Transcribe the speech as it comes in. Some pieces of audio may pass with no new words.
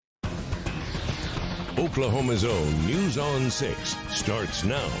Oklahoma's own News on 6 starts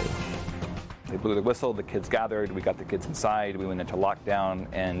now. They blew the whistle, the kids gathered, we got the kids inside, we went into lockdown,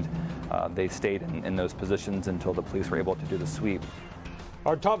 and they stayed in those positions until the police were able to do the sweep.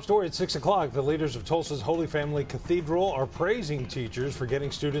 Our top story at 6 o'clock, the leaders of Tulsa's Holy Family Cathedral are praising teachers for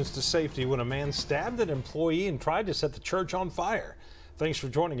getting students to safety when a man stabbed an employee and tried to set the church on fire. Thanks for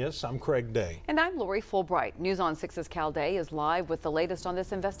joining us. I'm Craig Day. And I'm Lori Fulbright. News on 6's Cal Day is live with the latest on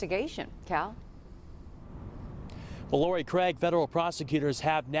this investigation. Cal? Well, Lori, Craig, federal prosecutors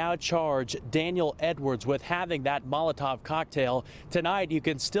have now charged Daniel Edwards with having that Molotov cocktail. Tonight, you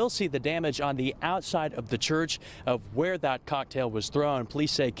can still see the damage on the outside of the church of where that cocktail was thrown.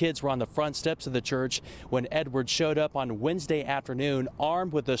 Police say kids were on the front steps of the church when Edwards showed up on Wednesday afternoon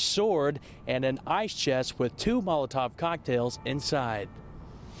armed with a sword and an ice chest with 2 Molotov cocktails inside.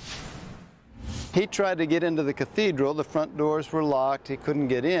 He tried to get into the cathedral. The front doors were locked. He couldn't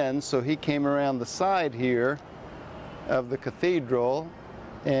get in, so he came around the side here of the cathedral,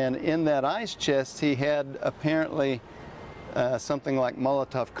 and in that ice chest he had apparently something like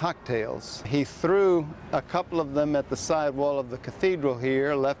Molotov cocktails. He threw a couple of them at the side wall of the cathedral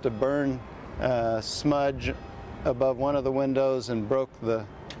here, left a burn smudge above one of the windows and broke the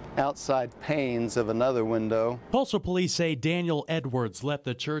outside panes of another window. Tulsa police say Daniel Edwards left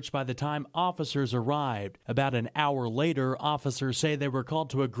the church by the time officers arrived. About an hour later, officers say they were called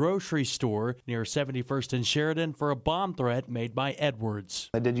to a grocery store near 71st and Sheridan for a bomb threat made by Edwards.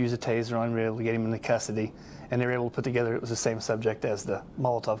 They did use a taser on him, able to get him into custody, and they were able to put together it was the same subject as the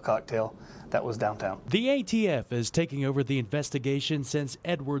Molotov cocktail that was downtown. The ATF is taking over the investigation since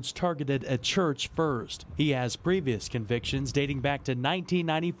Edwards targeted a church first. He has previous convictions dating back to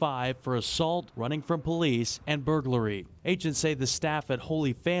 1995 for assault, running from police, and burglary. Agents say the staff at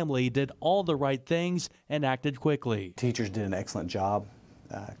Holy Family did all the right things and acted quickly. Teachers did an excellent job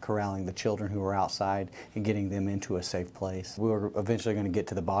corralling the children who were outside and getting them into a safe place. We were eventually going to get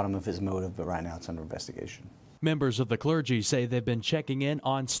to the bottom of his motive, but right now it's under investigation. Members of the clergy say they've been checking in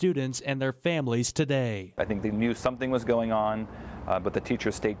on students and their families today. I think they knew something was going on, but the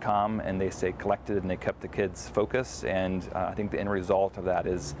teachers stayed calm and they stayed collected and they kept the kids focused. And I think the end result of that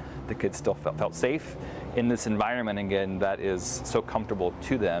is the kids still felt safe in this environment, again, that is so comfortable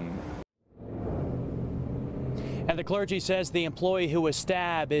to them. And the clergy says the employee who was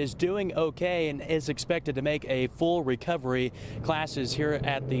stabbed is doing okay and is expected to make a full recovery. Classes here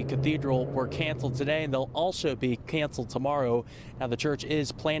at the cathedral were canceled today, and they'll also be canceled tomorrow. Now, the church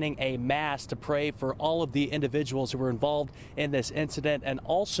is planning a mass to pray for all of the individuals who were involved in this incident and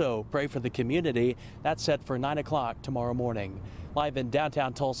also pray for the community. That's set for 9 o'clock tomorrow morning. Live in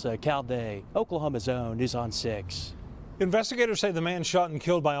downtown Tulsa, Cal Day, Oklahoma's own News on 6. Investigators say the man shot and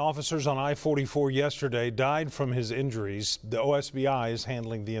killed by officers on I-44 yesterday died from his injuries. The OSBI is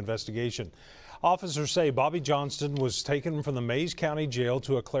handling the investigation. Officers say Bobby Johnston was taken from the Mays County Jail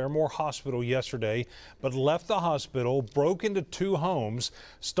to a Claremore hospital yesterday, but left the hospital, broke into 2 homes,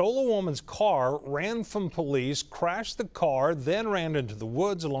 stole a woman's car, ran from police, crashed the car, then ran into the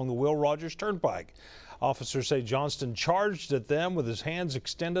woods along the Will Rogers Turnpike. Officers say Johnston charged at them with his hands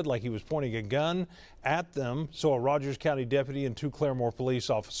extended like he was pointing a gun at them, so a Rogers County deputy and 2 Claremore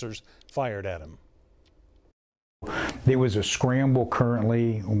police officers fired at him. There was a scramble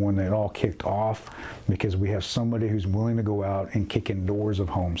currently when it all kicked off because we have somebody who's willing to go out and kick in doors of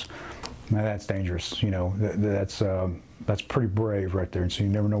homes. Now that's dangerous, you know, that's pretty brave right there, and so you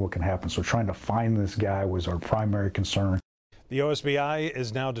never know what can happen. So trying to find this guy was our primary concern. The OSBI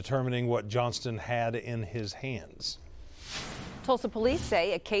is now determining what Johnston had in his hands. Tulsa police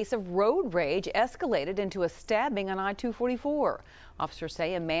say a case of road rage escalated into a stabbing on I-244. Officers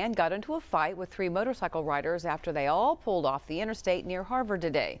say a man got into a fight with 3 motorcycle riders after they all pulled off the interstate near Harvard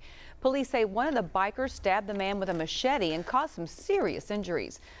today. Police say one of the bikers stabbed the man with a machete and caused some serious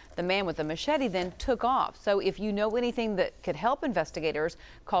injuries. The man with the machete then took off. So if you know anything that could help investigators,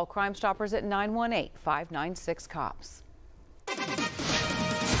 call Crime Stoppers at 918-596-COPS.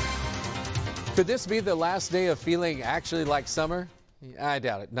 Could this be the last day of feeling actually like summer? I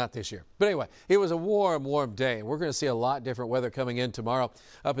doubt it, not this year. But anyway, it was a warm, warm day. We're going to see a lot different weather coming in tomorrow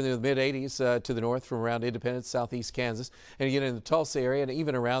up in the mid-80s to the north from around Independence, southeast Kansas, and again in the Tulsa area and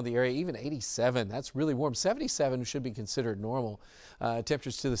even around the area, even 87. That's really warm. 77 should be considered normal.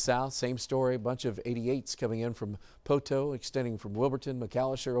 Temperatures to the south, same story. A bunch of 88s coming in from Poteau, extending from Wilburton,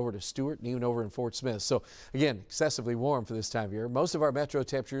 McAllister over to Stewart, and even over in Fort Smith. So again, excessively warm for this time of year. Most of our metro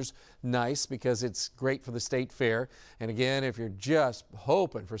temperatures nice because it's great for the state fair. And again, if you're just just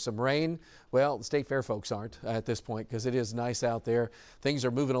hoping for some rain. Well, the State Fair folks aren't at this point because it is nice out there. Things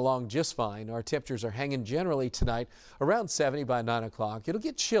are moving along just fine. Our temperatures are hanging generally tonight around 70 by 9 o'clock. It'll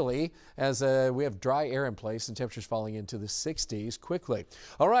get chilly as we have dry air in place and temperatures falling into the 60s quickly.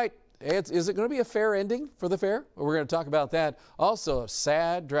 All right. Is it going to be a fair ending for the fair? We're going to talk about that. Also, a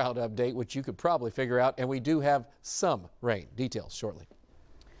sad drought update, which you could probably figure out, and we do have some rain. Details shortly.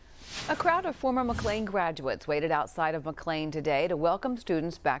 A crowd of former McLean graduates waited outside of McLean today to welcome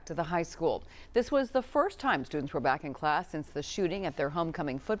students back to the high school. This was the first time students were back in class since the shooting at their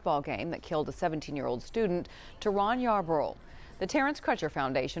homecoming football game that killed a 17-year-old student, Teron Yarborough. The Terrence Crutcher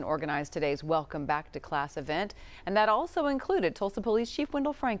Foundation organized today's Welcome Back to Class event, and that also included Tulsa Police Chief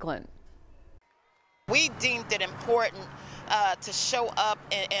Wendell Franklin. We deemed it important to show up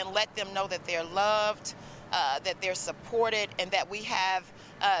and let them know that they're loved, that they're supported, and that we have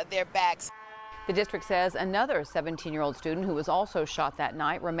their backs. The district says another 17-year-old student who was also shot that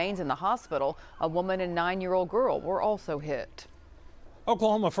night remains in the hospital. A woman and 9-year-old girl were also hit.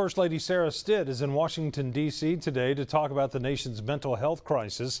 Oklahoma First Lady Sarah Stitt is in Washington, D.C. today to talk about the nation's mental health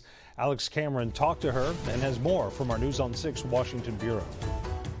crisis. Alex Cameron talked to her and has more from our News on 6 Washington Bureau.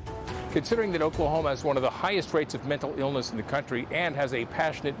 Considering that Oklahoma has one of the highest rates of mental illness in the country and has a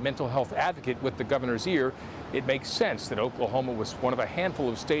passionate mental health advocate with the governor's ear, it makes sense that Oklahoma was one of a handful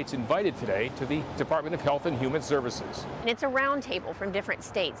of states invited today to the Department of Health and Human Services. And it's a roundtable from different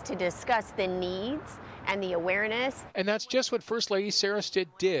states to discuss the needs and the awareness. And that's just what First Lady Sarah Stitt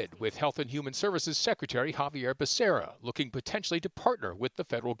did with Health and Human Services Secretary Javier Becerra, looking potentially to partner with the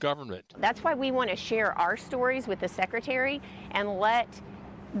federal government. That's why we want to share our stories with the Secretary and let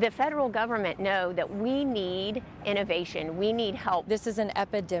the federal government know that we need innovation, we need help. This is an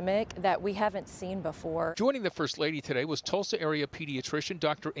epidemic that we haven't seen before. Joining the First Lady today was Tulsa area pediatrician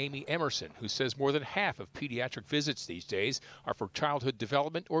Dr. Amy Emerson, who says more than half of pediatric visits these days are for childhood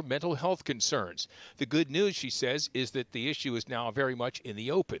development or mental health concerns. The good news, she says, is that the issue is now very much in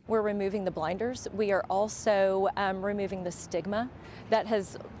the open. We're removing the blinders. We are also removing the stigma that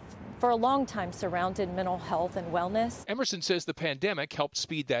has for a long time surrounded mental health and wellness. Emerson says the pandemic helped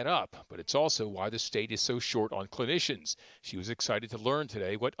speed that up, but it's also why the state is so short on clinicians. She was excited to learn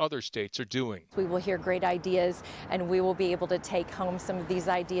today what other states are doing. We will hear great ideas, and we will be able to take home some of these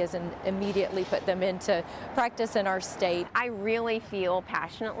ideas and immediately put them into practice in our state. I really feel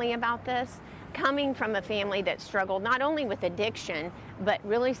passionately about this, coming from a family that struggled not only with addiction, but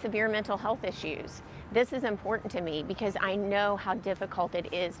really severe mental health issues. This is important to me because I know how difficult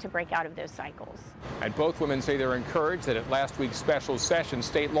it is to break out of those cycles. And both women say they're encouraged that at last week's special session,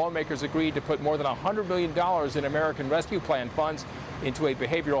 state lawmakers agreed to put more than $100 million in American Rescue Plan funds into a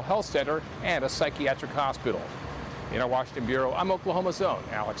behavioral health center and a psychiatric hospital. In our Washington Bureau, I'm Oklahoma's own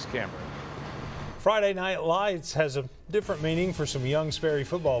Alex Cameron. Friday Night Lights has a different meaning for some young Sperry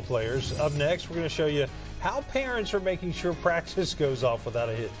football players. Up next, we're going to show you how parents are making sure practice goes off without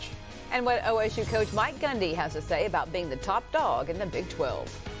a hitch. And what OSU coach Mike Gundy has to say about being the top dog in the Big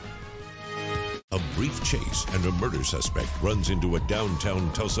 12. A brief chase and a murder suspect runs into a downtown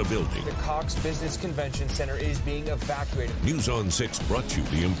Tulsa building. The Cox Business Convention Center is being evacuated. News on 6 brought you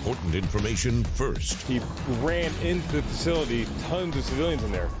the important information first. He ran into the facility, tons of civilians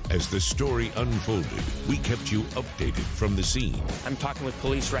in there. As the story unfolded, we kept you updated from the scene. I'm talking with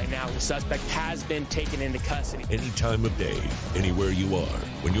police right now. The suspect has been taken into custody. Any time of day, anywhere you are,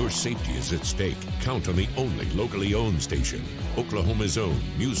 when your safety is at stake, count on the only locally owned station, Oklahoma's own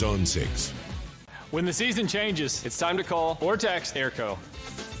News on 6. When the season changes, it's time to call or text Airco.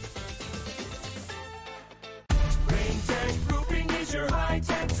 Rain-Tech Roofing is your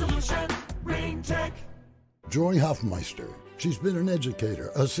high-tech solution. Rain-Tech. Joy Hoffmeister. She's been an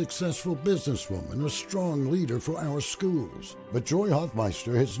educator, a successful businesswoman, a strong leader for our schools. But Joy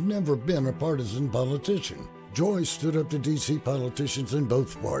Hoffmeister has never been a partisan politician. Joy stood up to D.C. politicians in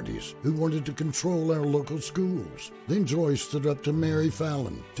both parties who wanted to control our local schools. Then Joy stood up to Mary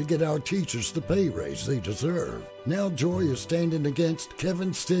Fallin to get our teachers the pay raise they deserve. Now Joy is standing against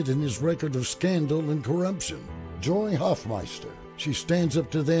Kevin Stitt and his record of scandal and corruption. Joy Hoffmeister. She stands up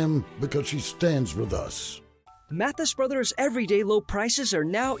to them because she stands with us. Mathis Brothers everyday low prices are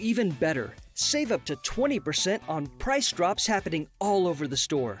now even better. Save up to 20% on price drops happening all over the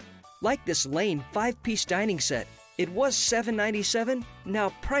store. Like this Lane 5-piece dining set. It was $7.97, now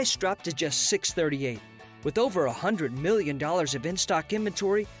price dropped to just $6.38. With over $100 million of in-stock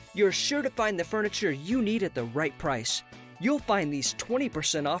inventory, you're sure to find the furniture you need at the right price. You'll find these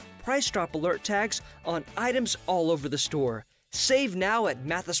 20% off price drop alert tags on items all over the store. Save now at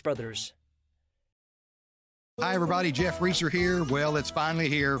Mathis Brothers. Hi everybody, Jeff Reeser here. Well, it's finally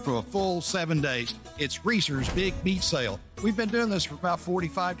here for a full 7 days. It's Reeser's Big Meat Sale. We've been doing this for about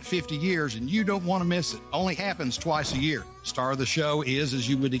 45 to 50 years, and you don't want to miss it. Only happens twice a year. Star of the show is, as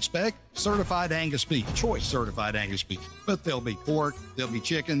you would expect, certified Angus beef, choice certified Angus beef. But there'll be pork, there'll be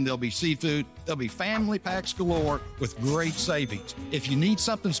chicken, there'll be seafood, there'll be family packs galore with great savings. If you need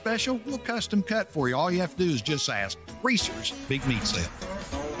something special, we'll custom cut for you. All you have to do is just ask. Reese's Big Meat Sale.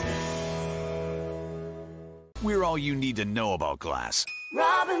 We're all you need to know about glass.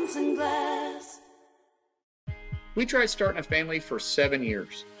 Robinson Glass. We tried starting a family for 7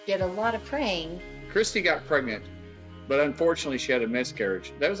 years. Did a lot of praying. Christy got pregnant, but unfortunately she had a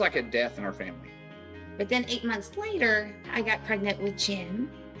miscarriage. That was like a death in our family. But then 8 months later, I got pregnant with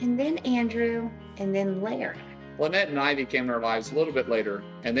Jim, and then Andrew, and then Larry. Lynette and Ivy came in our lives a little bit later,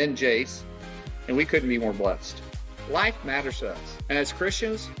 and then Jace, and we couldn't be more blessed. Life matters to us, and as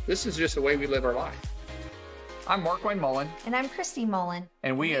Christians, this is just the way we live our life. I'm Mark Wayne Mullen. And I'm Christy Mullen.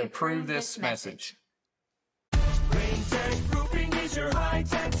 And we approve this message. Rain Tech Roofing is your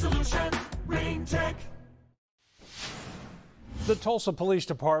high-tech solution. Rain Tech. The Tulsa Police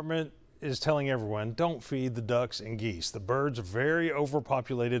Department is telling everyone, don't feed the ducks and geese. The birds are very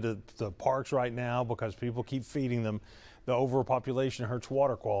overpopulated at the parks right now because people keep feeding them. The overpopulation hurts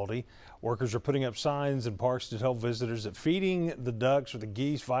water quality. Workers are putting up signs in parks to tell visitors that feeding the ducks or the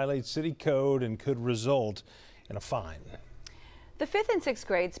geese violates city code and could result in a fine. The 5th and 6th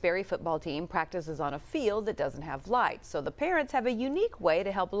grade Sperry football team practices on a field that doesn't have lights, so the parents have a unique way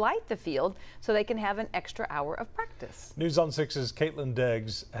to help light the field so they can have an extra hour of practice. News on 6's Caitlin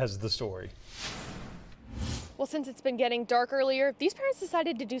Deggs has the story. Well, since it's been getting dark earlier, these parents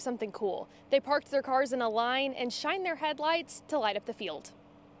decided to do something cool. They parked their cars in a line and shined their headlights to light up the field.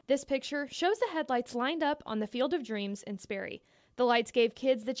 This picture shows the headlights lined up on the Field of Dreams in Sperry. The lights gave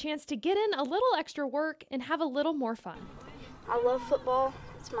kids the chance to get in a little extra work and have a little more fun. I love football.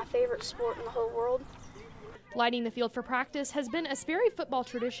 It's my favorite sport in the whole world. Lighting the field for practice has been a Sperry football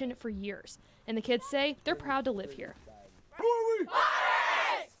tradition for years, and the kids say they're proud to live here.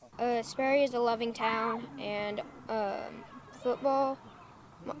 Sperry is a loving town, and football,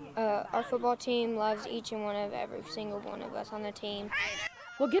 our football team loves each and every single one of us on the team.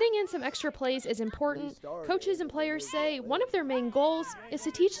 While getting in some extra plays is important, coaches and players say one of their main goals is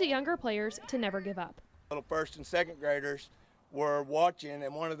to teach the younger players to never give up. Little 1st and 2nd graders were watching,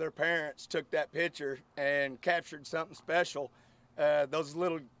 and one of their parents took that picture and captured something special. Those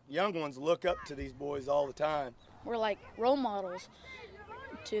little young ones look up to these boys all the time. We're like role models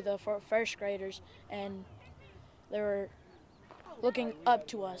to the 1st graders, and they were looking up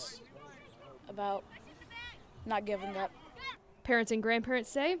to us about not giving up. Parents and grandparents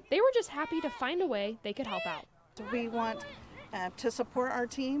say they were just happy to find a way they could help out. We want to support our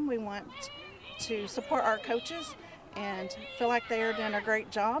team. We want to support our coaches and feel like they are doing a great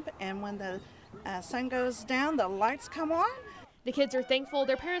job. And when the sun goes down, the lights come on. The kids are thankful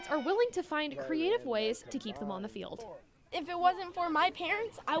their parents are willing to find creative ways to keep them on the field. If it wasn't for my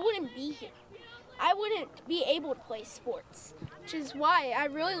parents, I wouldn't be here. I wouldn't be able to play sports, which is why I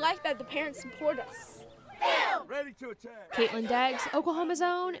really like that the parents support us. Ready to attack. Caitlin Deggs, Oklahoma's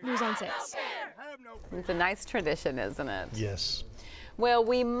Own, News on 6. It's a nice tradition, isn't it? Yes. Well,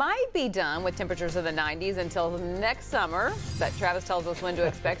 we might be done with temperatures of the 90s until next summer, but Travis tells us when to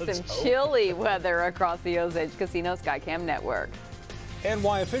expect some chilly weather across the Osage Casino Skycam network. And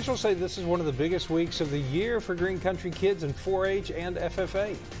why officials say this is one of the biggest weeks of the year for Green Country kids in 4-H and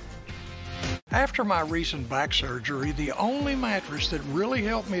FFA. After my recent back surgery, the only mattress that really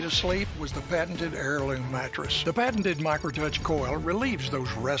helped me to sleep was the patented Heirloom mattress. The patented Microtouch coil relieves those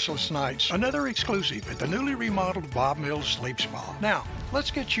restless nights. Another exclusive at the newly remodeled Bob Mills Sleep Spa. Now,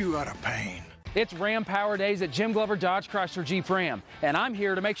 let's get you out of pain. It's Ram Power Days at Jim Glover Dodge Chrysler Jeep Ram, and I'm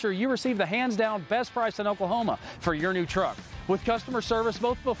here to make sure you receive the hands-down best price in Oklahoma for your new truck, with customer service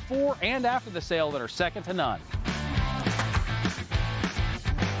both before and after the sale that are second to none.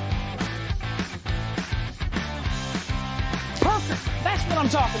 Perfect! That's what I'm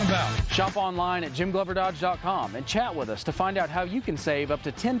talking about. Shop online at JimGloverDodge.com and chat with us to find out how you can save up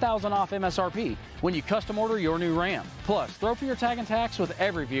to $10,000 off MSRP when you custom order your new Ram. Plus, throw for your tag and tax with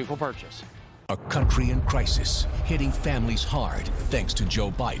every vehicle purchase. A country in crisis, hitting families hard thanks to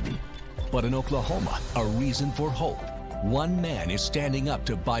Joe Biden. But in Oklahoma, a reason for hope. One man is standing up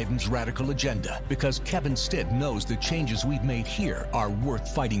to Biden's radical agenda because Kevin Stitt knows the changes we've made here are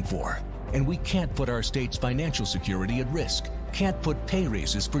worth fighting for. And we can't put our state's financial security at risk. Can't put pay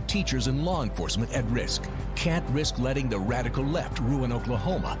raises for teachers and law enforcement at risk. Can't risk letting the radical left ruin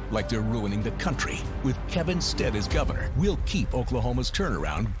Oklahoma like they're ruining the country. With Kevin Stitt as governor, we'll keep Oklahoma's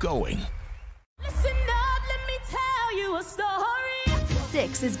turnaround going. Listen up, let me tell you a story.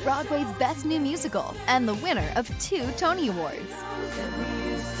 Six is Broadway's best new musical and the winner of 2 Tony Awards.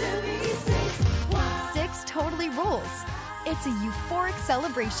 Six totally rules. It's a euphoric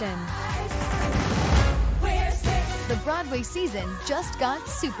celebration. The Broadway season just got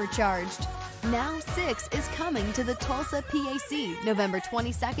supercharged. Now Six is coming to the Tulsa PAC November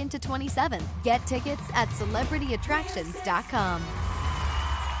 22nd to 27th. Get tickets at celebrityattractions.com.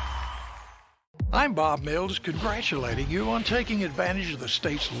 I'm Bob Mills, congratulating you on taking advantage of the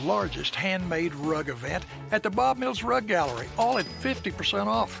state's largest handmade rug event at the Bob Mills Rug Gallery, all at 50%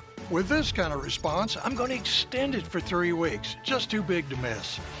 off. With this kind of response, I'm going to extend it for 3 weeks. Just too big to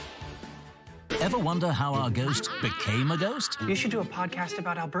miss. Ever wonder how our ghost became a ghost? You should do a podcast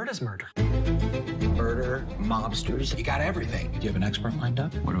about Alberta's murder. Murder, mobsters, you got everything. Do you have an expert lined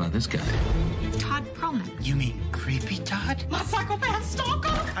up? What about this guy? Todd Perlman. You mean Creepy Todd? My psychopath stalker!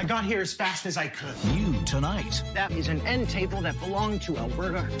 I got here as fast as I could. New tonight. That is an end table that belonged to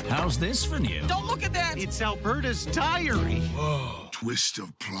Alberta. How's this for new? Don't look at that! It's Alberta's diary. Whoa, twist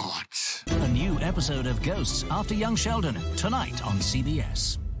of plot. A new episode of Ghosts After Young Sheldon, tonight on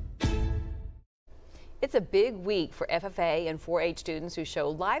CBS. It's a big week for FFA and 4-H students who show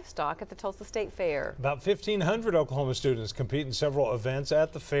livestock at the Tulsa State Fair. About 1,500 Oklahoma students compete in several events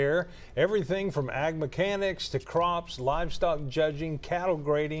at the fair. Everything from ag mechanics to crops, livestock judging, cattle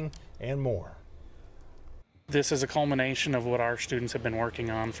grading, and more. This is a culmination of what our students have been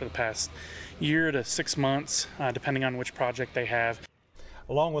working on for the past year to 6 months, depending on which project they have.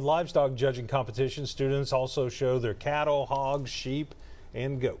 Along with livestock judging competitions, students also show their cattle, hogs, sheep,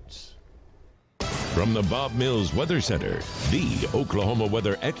 and goats. From the Bob Mills Weather Center, the Oklahoma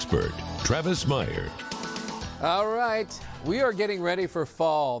weather expert, Travis Meyer. All right, we are getting ready for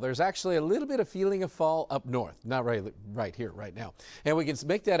fall. There's actually a little bit of feeling of fall up north, not right here, right now. And we can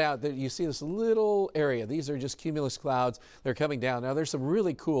make that out that you see this little area. These are just cumulus clouds. They're coming down. Now, there's some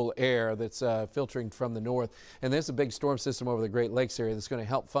really cool air that's filtering from the north. And there's a big storm system over the Great Lakes area that's going to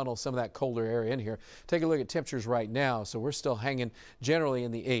help funnel some of that colder air in here. Take a look at temperatures right now. So we're still hanging generally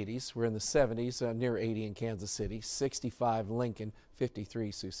in the 80s. We're in the 70s, near 80 in Kansas City, 65 Lincoln, 53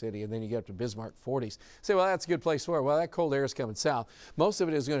 Sioux City, and then you get up to Bismarck, 40s. Say, well, that's a good place for it. Well, that cold air is coming south. Most of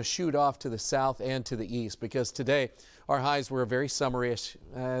it is going to shoot off to the south and to the east because today our highs were a very summerish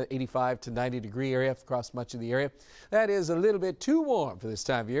 85 to 90 degree area across much of the area. That is a little bit too warm for this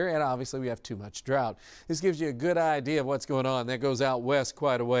time of year, and obviously we have too much drought. This gives you a good idea of what's going on. That goes out west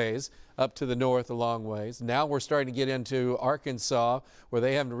quite a ways, up to the north a long ways. Now we're starting to get into Arkansas, where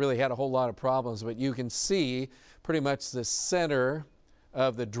they haven't really had a whole lot of problems, but you can see pretty much the center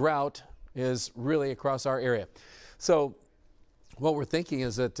of the drought is really across our area. So what we're thinking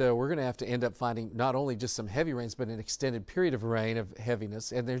is that we're going to have to end up finding not only just some heavy rains, but an extended period of rain of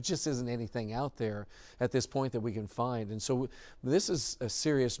heaviness. And there just isn't anything out there at this point that we can find. And so this is a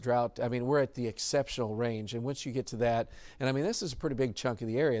serious drought. I mean, we're at the exceptional range. And once you get to that, and I mean, this is a pretty big chunk of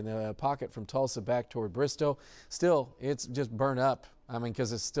the area. And the pocket from Tulsa back toward Bristow, still, it's just burnt up. I mean,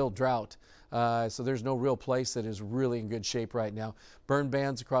 because it's still drought. So there's no real place that is really in good shape right now. Burn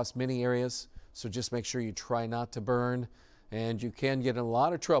bans across many areas. So just make sure you try not to burn. And you can get in a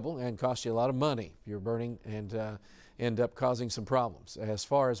lot of trouble and cost you a lot of money if you're burning and end up causing some problems. As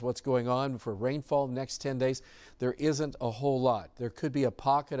far as what's going on for rainfall the next 10 days, there isn't a whole lot. There could be a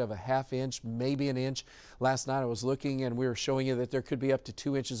pocket of a ½ inch, maybe an inch. Last night I was looking and we were showing you that there could be up to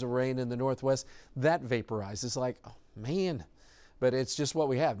 2 inches of rain in the northwest. That vaporizes. It's like, oh man. But it's just what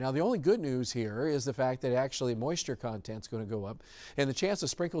we have. Now, the only good news here is the fact that actually moisture content's going to go up, and the chance of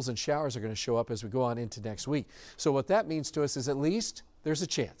sprinkles and showers are going to show up as we go on into next week. So what that means to us is at least there's a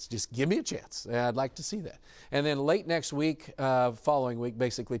chance. Just give me a chance. I'd like to see that. And then late next week, following week,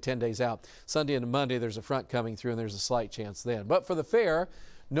 basically 10 days out, Sunday and Monday, there's a front coming through, and there's a slight chance then. But for the fair,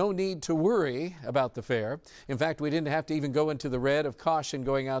 no need to worry about the fair. In fact, we didn't have to even go into the red of caution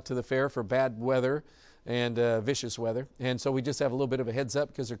going out to the fair for bad weather and vicious weather. And so we just have a little bit of a heads up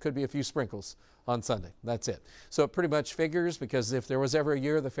because there could be a few sprinkles on Sunday. That's it. So it pretty much figures, because if there was ever a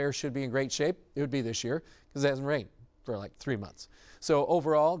year the fair should be in great shape, it would be this year because it hasn't rained for like 3 months. So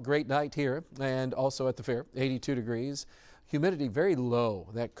overall, great night here and also at the fair, 82 degrees. Humidity very low.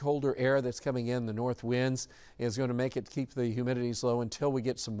 That colder air that's coming in, the north winds, is going to make it keep the humidities low until we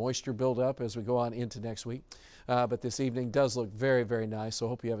get some moisture build up as we go on into next week. But this evening does look very, very nice, so I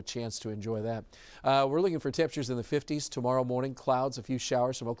hope you have a chance to enjoy that. We're looking for temperatures in the 50s tomorrow morning, clouds, a few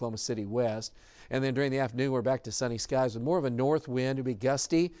showers from Oklahoma City west. And then during the afternoon, we're back to sunny skies with more of a north wind. It'll be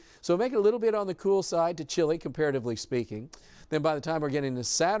gusty, so make it a little bit on the cool side to chilly, comparatively speaking. Then by the time we're getting to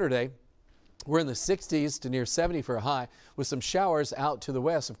Saturday, We're in the 60s to near 70 for a high with some showers out to the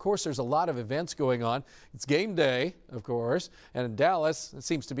west. Of course, there's a lot of events going on. It's game day, of course, and in Dallas, it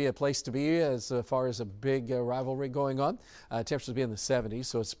seems to be a place to be as far as a big rivalry going on. Temperatures will be in the 70s,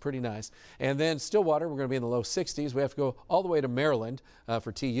 so it's pretty nice. And then Stillwater, we're going to be in the low 60s. We have to go all the way to Maryland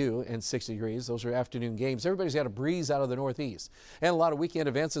for TU and 60 degrees. Those are afternoon games. Everybody's got a breeze out of the northeast. And a lot of weekend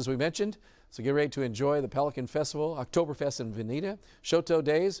events, as we mentioned. So get ready to enjoy the Pelican Festival, Oktoberfest in Veneta, Shoto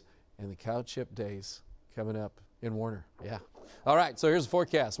Days, and the Cow Chip Days coming up in Warner. Yeah. All right, so here's the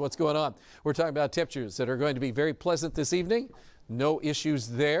forecast. What's going on? We're talking about temperatures that are going to be very pleasant this evening. No issues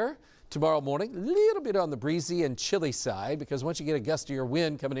there. Tomorrow morning, a little bit on the breezy and chilly side because once you get a gustier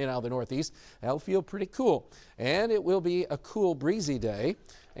wind coming in out of the northeast, that'll feel pretty cool. And it will be a cool, breezy day.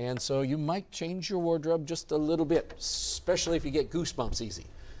 And so you might change your wardrobe just a little bit, especially if you get goosebumps easy.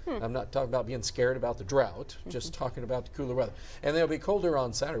 I'm not talking about being scared about the drought, just talking about the cooler weather. And it'll be colder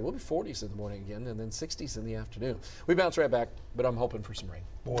on Saturday. We'll be 40s in the morning again and then 60s in the afternoon. We bounce right back, but I'm hoping for some rain.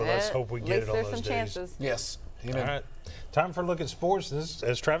 Boy, let's hope we get it on those days. There's some chances. Yes. Amen. All right. Time for a look at sports. This,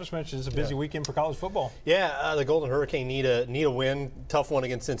 as Travis mentioned, it's a busy weekend for college football. Yeah, the Golden Hurricane need a win. Tough one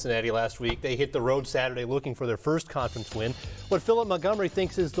against Cincinnati last week. They hit the road Saturday looking for their first conference win. What Philip Montgomery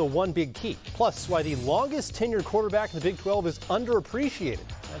thinks is the one big key. Plus, why the longest tenured quarterback in the Big 12 is underappreciated.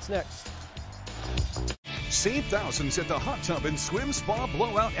 That's next. Save thousands at the Hot Tub and Swim Spa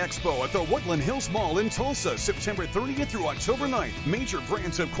Blowout Expo at the Woodland Hills Mall in Tulsa, September 30th through October 9th. Major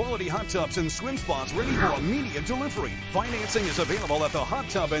brands of quality hot tubs and swim spas ready for immediate delivery. Financing is available at the Hot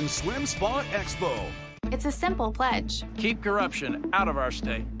Tub and Swim Spa Expo. It's a simple pledge. Keep corruption out of our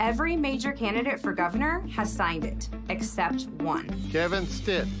state. Every major candidate for governor has signed it, except one. Kevin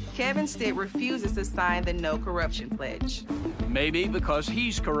Stitt. Kevin Stitt refuses to sign the no corruption pledge. Maybe because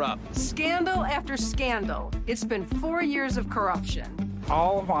he's corrupt. Scandal after scandal. It's been 4 years of corruption.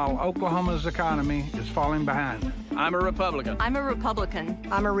 All while Oklahoma's economy is falling behind. I'm a Republican. I'm a Republican.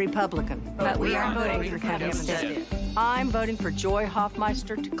 I'm a Republican. But we are voting for Kevin Stitt. I'm voting for Joy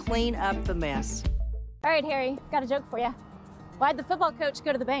Hoffmeister to clean up the mess. All right, Harry, got a joke for you. Why'd the football coach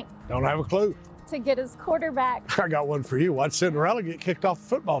go to the bank? Don't have a clue. To get his quarterback. I got one for you. Why'd Cinderella get kicked off the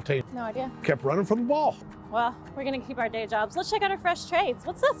football team? No idea. Kept running from the ball. Well, we're gonna keep our day jobs. Let's check out our fresh trades.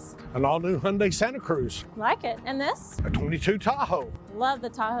 What's this? An all-new Hyundai Santa Cruz. Like it. And this? A 22 Tahoe. Love the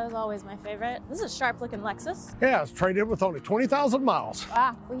Tahoe, always my favorite. This is a sharp-looking Lexus. Yeah, it's traded with only 20,000 miles.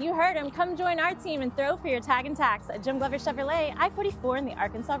 Wow, well, you heard him. Come join our team and throw for your tag and tax at Jim Glover Chevrolet, I-44 in the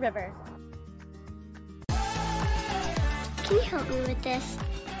Arkansas River. Can you help me with this?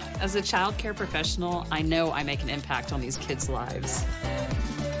 As a child care professional, I know I make an impact on these kids' lives.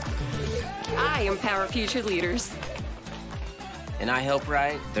 I empower future leaders. And I help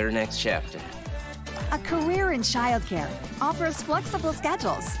write their next chapter. A career in childcare offers flexible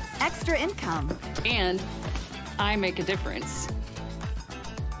schedules, extra income. And I make a difference.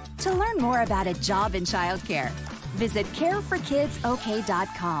 To learn more about a job in childcare, visit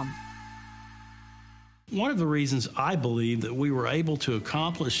careforkidsok.com. One of the reasons I believe that we were able to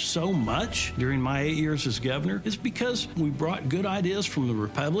accomplish so much during my 8 years as governor is because we brought good ideas from the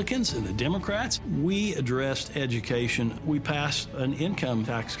Republicans and the Democrats. We addressed education. We passed an income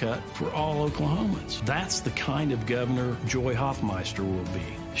tax cut for all Oklahomans. That's the kind of governor Joy Hoffmeister will be.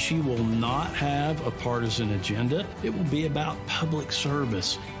 She will not have a partisan agenda. It will be about public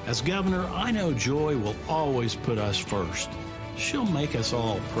service. As governor, I know Joy will always put us first. She'll make us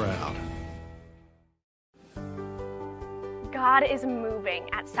all proud. God is moving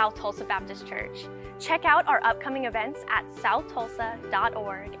at South Tulsa Baptist Church. Check out our upcoming events at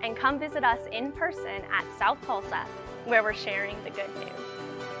southtulsa.org and come visit us in person at South Tulsa, where we're sharing the good news.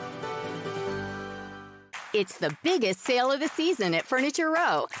 It's the biggest sale of the season at Furniture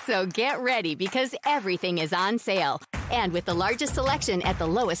Row, so get ready because everything is on sale. And with the largest selection at the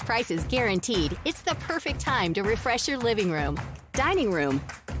lowest prices guaranteed, it's the perfect time to refresh your living room, dining room,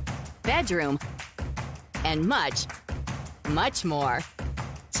 bedroom, and much more.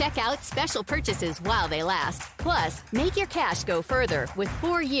 Check out special purchases while they last. Plus, make your cash go further with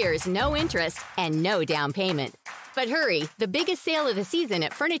 4 years, no interest, and no down payment. But hurry, the biggest sale of the season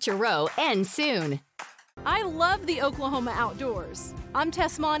at Furniture Row ends soon. I love the Oklahoma outdoors. I'm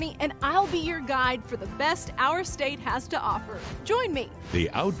Tess Monty, and I'll be your guide for the best our state has to offer. Join me. The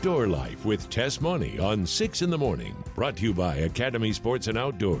Outdoor Life with Tess Monty on 6 in the morning. Brought to you by Academy Sports and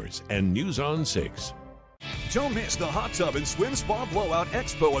Outdoors and News on 6. Don't miss the Hot Tub and Swim Spa Blowout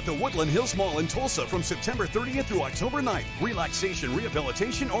Expo at the Woodland Hills Mall in Tulsa from September 30th through October 9th. Relaxation,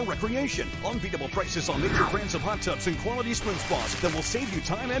 rehabilitation, or recreation. Unbeatable prices on major brands of hot tubs and quality swim spas that will save you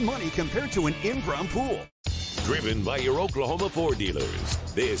time and money compared to an in-ground pool. Driven by your Oklahoma Ford dealers.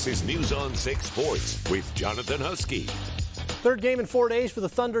 This is News on 6 Sports with Jonathan Husky. Third game in 4 days for the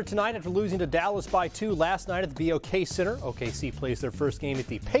Thunder tonight after losing to Dallas by 2 last night at the BOK Center. OKC plays their first game at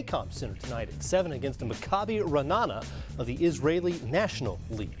the Paycom Center tonight at 7 against the Maccabi Ra'anana of the Israeli National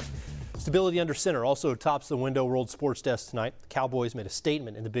League. Stability under center also tops the Window World Sports Desk tonight. The Cowboys made a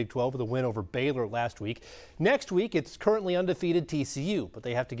statement in the Big 12 with a win over Baylor last week. Next week, it's currently undefeated TCU, but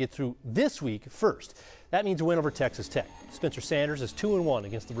they have to get through this week first. That means a win over Texas Tech. Spencer Sanders is 2-1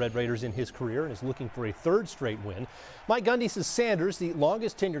 against the Red Raiders in his career and is looking for a third straight win. Mike Gundy says Sanders, the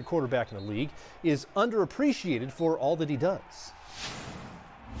longest tenured quarterback in the league, is underappreciated for all that he does.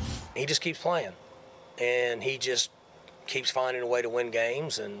 He just keeps playing, and he just keeps finding a way to win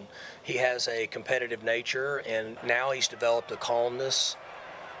games, and he has a competitive nature, and now he's developed a calmness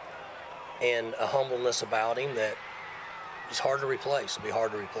and a humbleness about him that is hard to replace. It'll be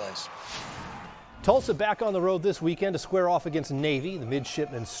hard to replace. Tulsa back on the road this weekend to square off against Navy. The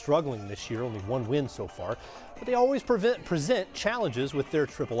midshipmen struggling this year, only one win so far, but they always present challenges with their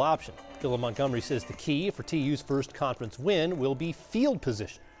triple option. Philip Montgomery says the key for TU's first conference win will be field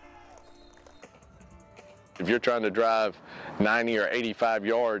position. If you're trying to drive 90 or 85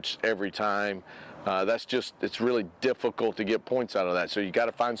 yards every time, it's really difficult to get points out of that. So you got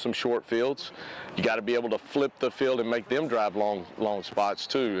to find some short fields. You got to be able to flip the field and make them drive long spots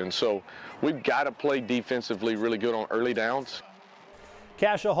too. And so we've got to play defensively really good on early downs.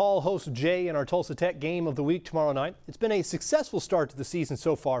 Cascia Hall hosts Jay in our Tulsa Tech game of the week tomorrow night. It's been a successful start to the season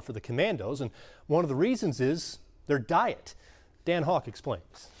so far for the Commandos, and one of the reasons is their diet. Dan Hawk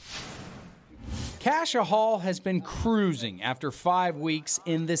explains. Cascia Hall has been cruising after 5 weeks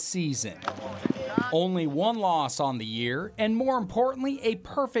in the season. Only one loss on the year, and more importantly, a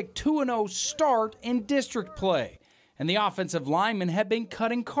perfect 2-0 start in district play. And the offensive linemen have been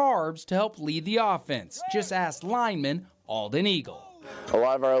cutting carbs to help lead the offense. Just ask lineman Alden Eagle. A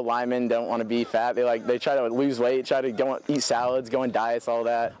lot of our linemen don't want to be fat. They try to lose weight, try to go eat salads, go on diets, all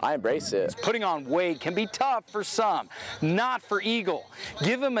that. I embrace it. Putting on weight can be tough for some, not for Eagle.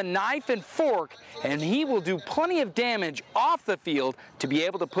 Give him a knife and fork, and he will do plenty of damage off the field to be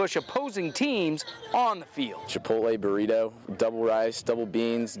able to push opposing teams on the field. Chipotle burrito, double rice, double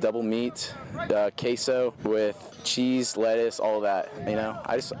beans, double meat, queso with cheese, lettuce, all of that. You know,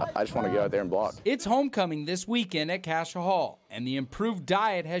 I just want to go out there and block. It's homecoming this weekend at Cascia Hall, and the improved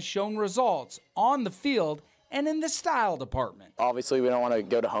diet has shown results on the field and in the style department. Obviously, we don't want to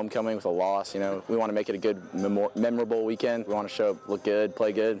go to homecoming with a loss. You know, we want to make it a good, memorable weekend. We want to show up, look good,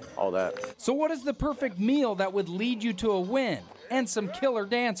 play good, all that. So what is the perfect meal that would lead you to a win and some killer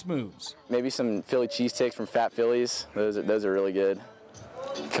dance moves? Maybe some Philly cheesesteaks from Fat Phillies. Those are really good.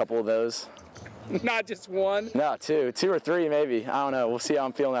 A couple of those. Not just one? No, two or three maybe. I don't know. We'll see how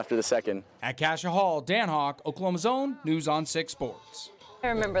I'm feeling after the second. At Cascia Hall, Dan Hawk, Oklahoma's own News on 6 Sports. I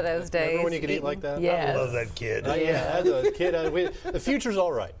remember those days. Remember when you could eat like that? Yes. I love that kid. Yeah, as a kid, the future's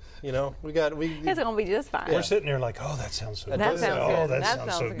all right. You know, it's gonna be just fine. Yeah. We're sitting there like, oh, that sounds so good. That sounds good. Oh, that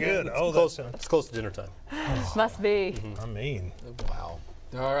sounds so good. It's close to dinner time. Must be. I mean, wow.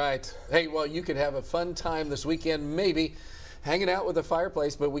 All right. Hey, well, you could have a fun time this weekend, maybe hanging out with a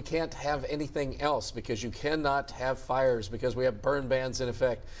fireplace, but we can't have anything else because you cannot have fires because we have burn bans in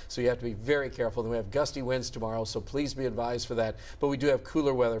effect. So you have to be very careful. Then we have gusty winds tomorrow, so please be advised for that. But we do have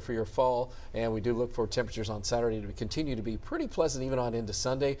cooler weather for your fall, and we do look for temperatures on Saturday to continue to be pretty pleasant even on into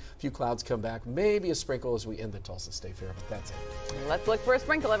Sunday. A few clouds come back, maybe a sprinkle as we end the Tulsa State Fair, but that's it. Let's look for a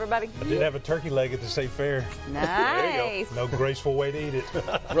sprinkle, everybody. I did have a turkey leg at the State Fair. Nice. There you go. No graceful way to eat it.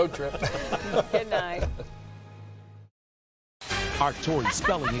 Road trip. Good night. Our Tori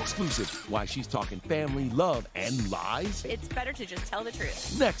Spelling exclusive. Why she's talking family, love, and lies. It's better to just tell the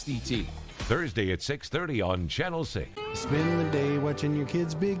truth. Next, E.T. Thursday at 6:30 on Channel 6. Spend the day watching your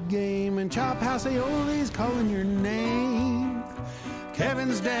kids' big game and Chop House Aioli's calling your name.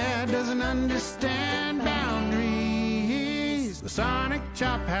 Kevin's dad doesn't understand boundaries. The Sonic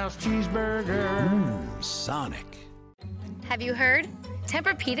Chop House cheeseburger. Sonic. Have you heard?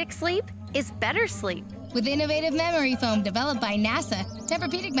 Tempur-Pedic sleep is better sleep. With innovative memory foam developed by NASA,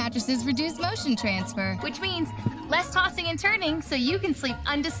 Tempur-Pedic mattresses reduce motion transfer, which means less tossing and turning so you can sleep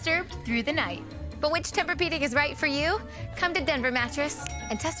undisturbed through the night. But which Tempur-Pedic is right for you? Come to Denver Mattress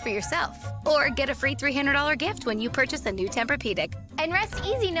and test for yourself. Or get a free $300 gift when you purchase a new Tempur-Pedic. And rest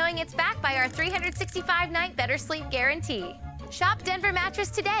easy knowing it's backed by our 365-night better sleep guarantee. Shop Denver Mattress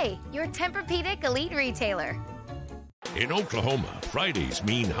today, your Tempur-Pedic elite retailer. In Oklahoma, Fridays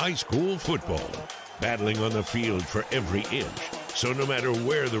mean high school football. Battling on the field for every inch. So no matter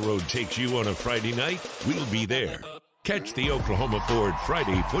where the road takes you on a Friday night, we'll be there. Catch the Oklahoma Ford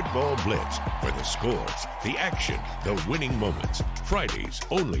Friday Football Blitz for the scores, the action, the winning moments. Fridays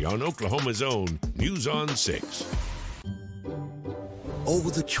only on Oklahoma's own News on 6. Oh,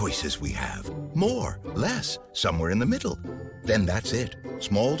 the choices we have. More, less, somewhere in the middle. Then that's it.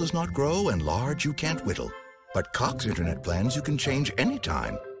 Small does not grow and large you can't whittle. But Cox Internet plans you can change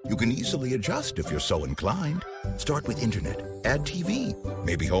anytime. You can easily adjust if you're so inclined. Start with Internet, add TV,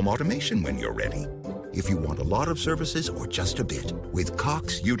 maybe home automation when you're ready. If you want a lot of services or just a bit, with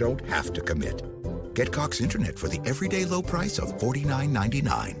Cox, you don't have to commit. Get Cox Internet for the everyday low price of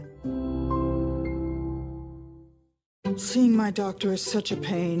 $49.99. Seeing my doctor is such a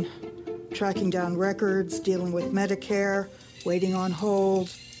pain. Tracking down records, dealing with Medicare, waiting on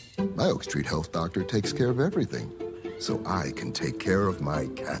hold. My Oak Street Health doctor takes care of everything, so I can take care of my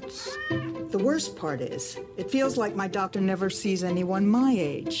cats. The worst part is, it feels like my doctor never sees anyone my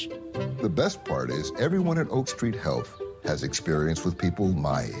age. The best part is, everyone at Oak Street Health has experience with people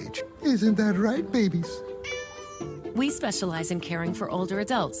my age. Isn't that right, babies? We specialize in caring for older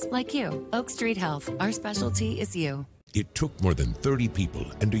adults like you. Oak Street Health. Our specialty is you. It took more than 30 people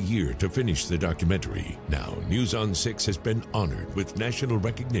and a year to finish the documentary. Now, News on 6 has been honored with national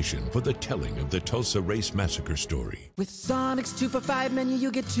recognition for the telling of the Tulsa Race Massacre story. With Sonic's 2 for $5 menu,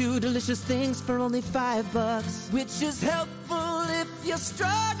 you get 2 delicious things for only $5, which is helpful if you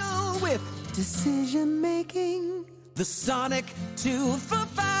struggle with decision making. The Sonic 2 for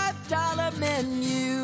 $5 menu.